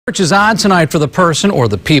Search is on tonight for the person or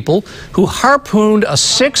the people who harpooned a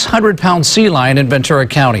 600-pound sea lion in Ventura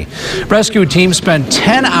County. Rescue teams spent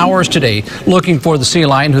 10 hours today looking for the sea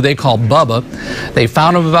lion, who they call Bubba. They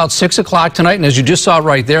found him about 6 o'clock tonight, and as you just saw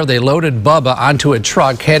right there, they loaded Bubba onto a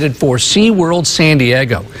truck headed for SeaWorld San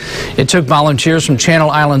Diego. It took volunteers from Channel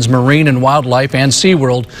Islands Marine and Wildlife and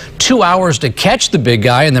SeaWorld 2 hours to catch the big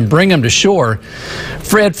guy and then bring him to shore.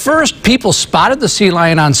 At first, people spotted the sea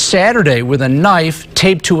lion on Saturday with a knife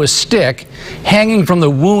taped to a stick hanging from the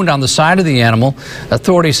wound on the side of the animal.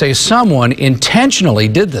 Authorities say someone intentionally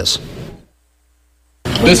did this.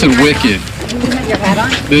 This is wicked.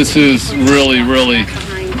 This is really, really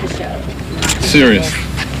serious.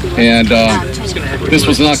 And this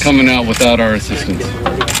was not coming out without our assistance.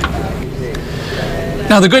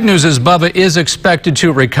 Now, the good news is Bubba is expected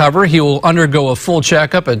to recover. He will undergo a full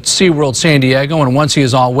checkup at SeaWorld San Diego, and once he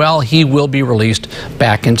is all well, he will be released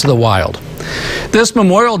back into the wild. This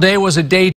Memorial Day was a day